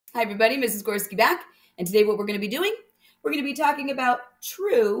Hi everybody, Mrs. Gorski back, and today what we're going to be doing, we're going to be talking about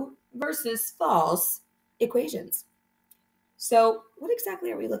true versus false equations. So what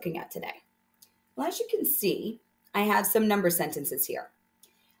exactly are we looking at today? Well, as you can see, I have some number sentences here.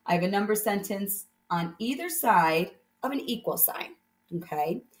 I have a number sentence on either side of an equal sign,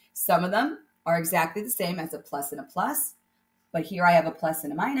 okay? Some of them are exactly the same as a plus and a plus, but here I have a plus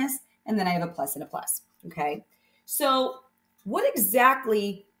and a minus, and then I have a plus and a plus, okay? So what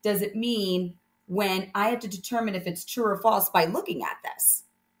exactly does it mean when I have to determine if it's true or false by looking at this?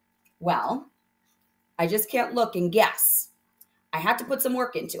 Well, I just can't look and guess. I have to put some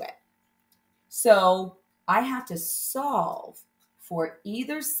work into it. So I have to solve for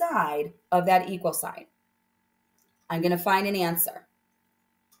either side of that equal sign. I'm going to find an answer.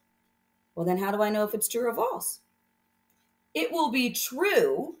 Well, then how do I know if it's true or false? It will be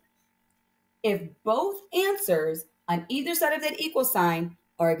true if both answers on either side of that equal sign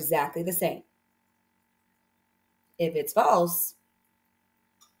are exactly the same. If it's false,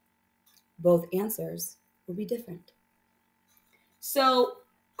 both answers will be different. So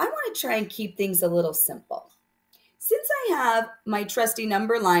I want to try and keep things a little simple. Since I have my trusty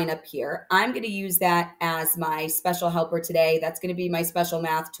number line up here, I'm going to use that as my special helper today. That's going to be my special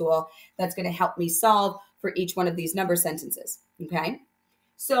math tool that's going to help me solve for each one of these number sentences, okay?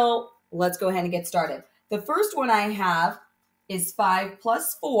 So let's go ahead and get started. The first one I have is 5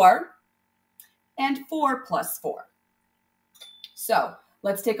 plus 4 and 4 plus 4. So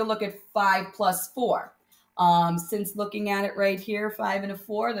let's take a look at 5 plus 4. Since looking at it right here, 5 and a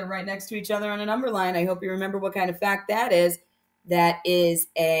 4, they're right next to each other on a number line. I hope you remember what kind of fact that is. That is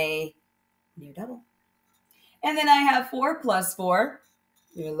a near double. And then I have 4 plus 4.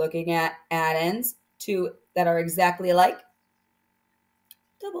 You're looking at add-ins, two that are exactly alike.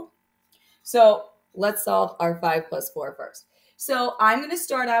 Double. So let's solve our 5 plus 4 first. So I'm going to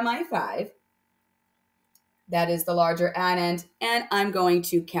start on my 5. That is the larger add-end, and I'm going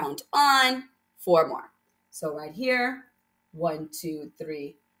to count on 4 more. So right here, 1, 2,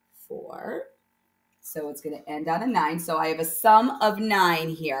 3, 4. So it's going to end on a 9. So I have a sum of 9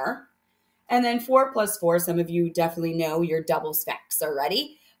 here. And then 4 plus 4, some of you definitely know your double stacks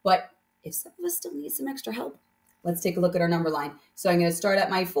already. But if some of us still need some extra help, let's take a look at our number line. So I'm going to start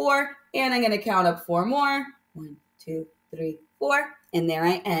at my 4, and I'm going to count up 4 more. 1, 2, 3, 4. And there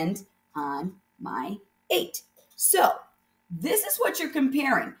I end on my 8. So this is what you're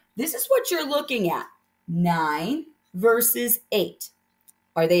comparing. This is what you're looking at. 9 versus 8.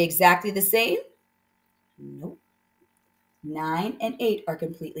 Are they exactly the same? Nope. 9 and 8 are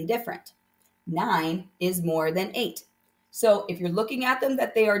completely different. 9 is more than 8. So if you're looking at them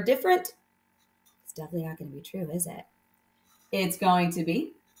that they are different, it's definitely not going to be true, is it? It's going to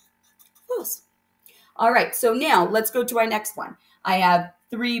be false. All right, so now let's go to our next one. I have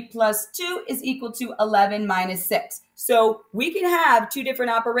 3 plus 2 is equal to 11 minus 6. So we can have two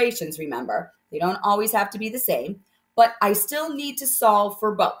different operations, remember. They don't always have to be the same, but I still need to solve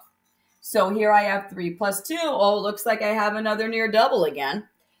for both. So here I have 3 plus 2. Oh, it looks like I have another near double again.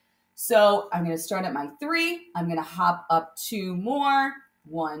 So I'm going to start at my 3. I'm going to hop up 2 more.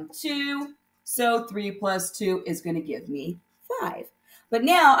 1, 2. So 3 plus 2 is going to give me 5. But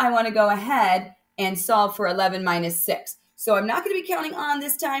now I want to go ahead and solve for 11 minus 6. So I'm not going to be counting on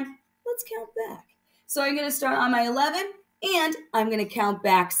this time. Let's count back. So I'm going to start on my 11, and I'm going to count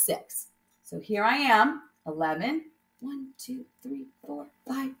back 6. So here I am, 11. 1, 2, 3, 4,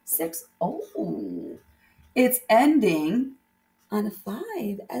 5, 6. Oh, it's ending on a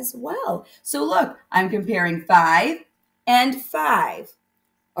 5 as well. So look, I'm comparing 5 and 5.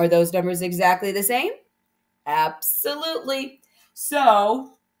 Are those numbers exactly the same? Absolutely.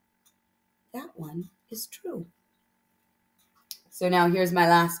 So that one is true. So now here's my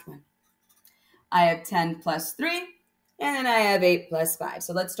last one. I have 10 plus 3, and then I have 8 plus 5.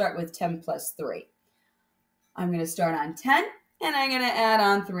 So let's start with 10 plus 3. I'm going to start on 10, and I'm going to add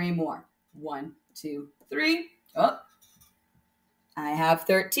on 3 more. 1, 2, 3. Oh, I have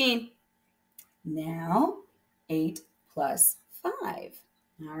 13. Now 8 plus 5.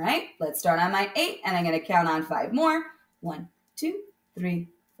 All right, let's start on my 8, and I'm going to count on 5 more. 1, 2, 3,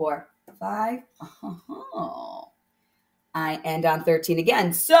 4, 5. Oh. I end on 13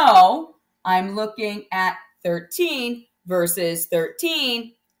 again. So I'm looking at 13 versus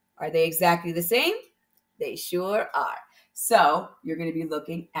 13. Are they exactly the same? They sure are. So you're going to be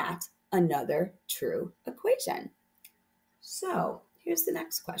looking at another true equation. So here's the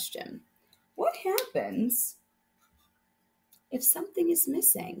next question. What happens if something is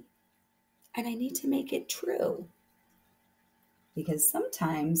missing and I need to make it true? Because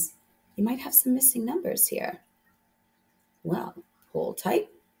sometimes you might have some missing numbers here. Well, hold tight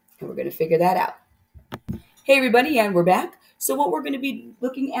and we're going to figure that out. Hey everybody, and we're back. So what we're going to be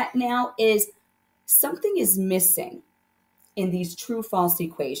looking at now is something is missing in these true-false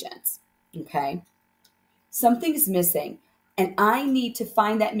equations, okay? Something is missing, and I need to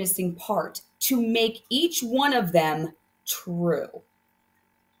find that missing part to make each one of them true.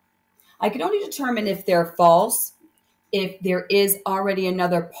 I can only determine if they're false if there is already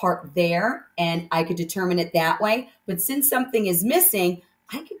another part there, and I could determine it that way. But since something is missing,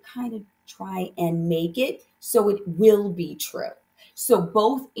 I could kind of try and make it so it will be true. So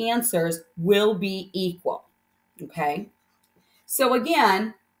both answers will be equal, okay? So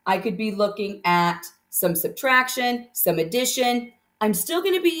again, I could be looking at some subtraction, some addition. I'm still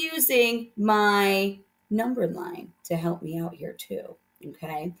going to be using my number line to help me out here too,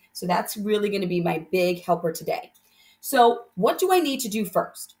 okay? So that's really going to be my big helper today. So what do I need to do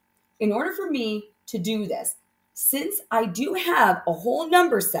first? In order for me to do this, since I do have a whole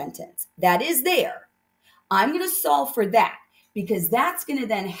number sentence that is there, I'm going to solve for that because that's going to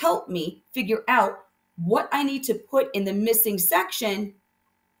then help me figure out what I need to put in the missing section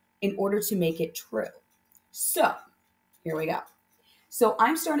in order to make it true. So here we go. So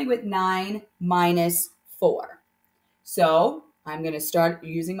I'm starting with 9 minus 4. So I'm going to start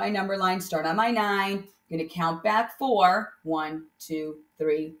using my number line, start on my 9. I'm going to count back 4. 1, 2,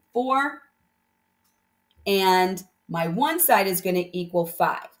 3, 4. And my one side is going to equal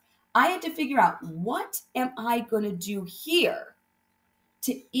 5. I had to figure out what am I going to do here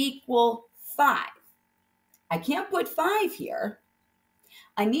to equal 5. I can't put 5 here.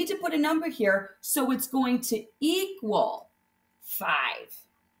 I need to put a number here so it's going to equal 5.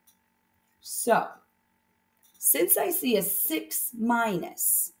 So, since I see a 6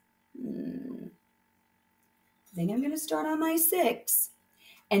 minus, I think I'm going to start on my 6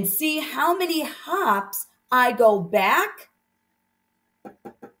 and see how many hops I go back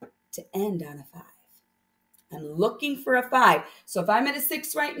to end on a 5. I'm looking for a 5. So if I'm at a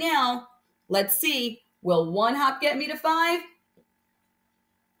 6 right now, let's see, will one hop get me to 5?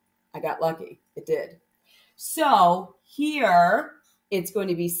 I got lucky. It did. So here, it's going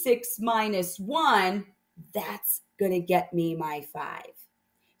to be 6 minus 1. That's going to get me my 5.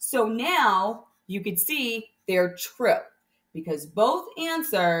 So now you could see they're true because both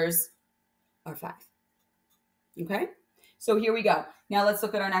answers are 5. Okay? So here we go. Now let's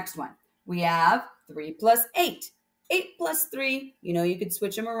look at our next one. We have 3 plus 8. 8 plus 3, you could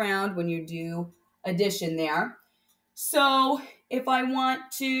switch them around when you do addition there. So if I want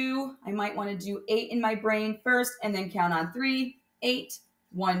to, I might want to do 8 in my brain first and then count on 3. 8,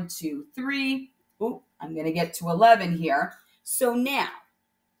 1, 2, 3. Oh, I'm going to get to 11 here. So now,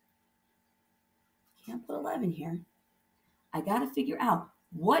 can't put 11 here. I got to figure out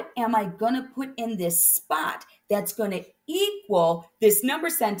what am I going to put in this spot that's going to equal this number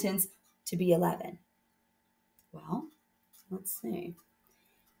sentence to be 11? Well, let's see.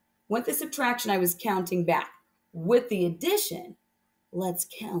 With the subtraction, I was counting back. With the addition, let's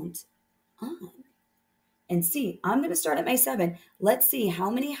count on and see. I'm going to start at my 7. Let's see how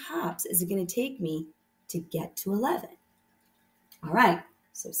many hops is it going to take me to get to 11. All right,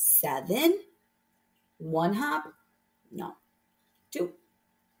 so 7, 1 hop, no. 2,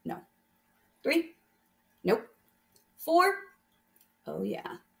 no. 3, nope. 4, oh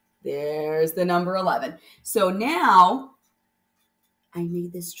yeah, there's the number 11. So now I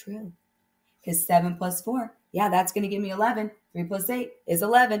made this true because 7 plus 4, yeah, that's going to give me 11. 3 plus 8 is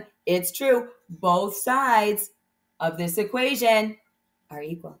 11. It's true. Both sides of this equation are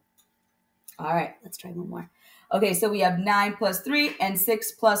equal. All right, let's try one more. Okay, so we have 9 plus 3 and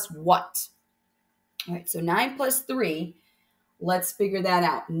 6 plus what? All right, so 9 plus 3, let's figure that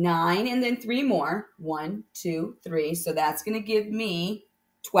out. 9 and then 3 more. 1, 2, 3. So that's going to give me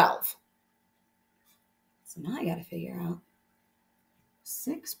 12. So now I got to figure out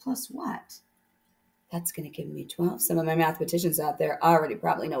 6 plus what? That's going to give me 12. Some of my mathematicians out there already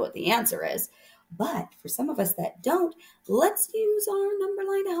probably know what the answer is. But for some of us that don't, let's use our number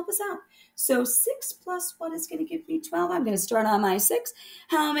line to help us out. So 6 plus what is going to give me 12? I'm going to start on my 6.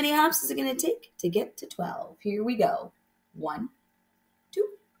 How many hops is it going to take to get to 12? Here we go. 1, 2,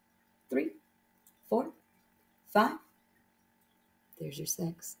 3, 4, 5. There's your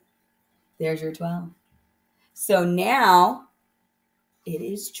 6. There's your 12. So now it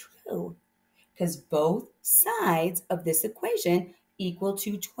is true because both sides of this equation equal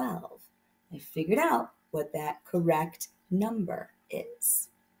to 12. I figured out what that correct number is.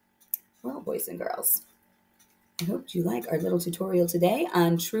 Well, boys and girls, I hope you like our little tutorial today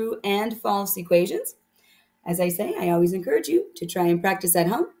on true and false equations. As I say, I always encourage you to try and practice at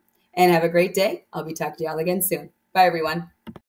home and have a great day. I'll be talking to y'all again soon. Bye, everyone.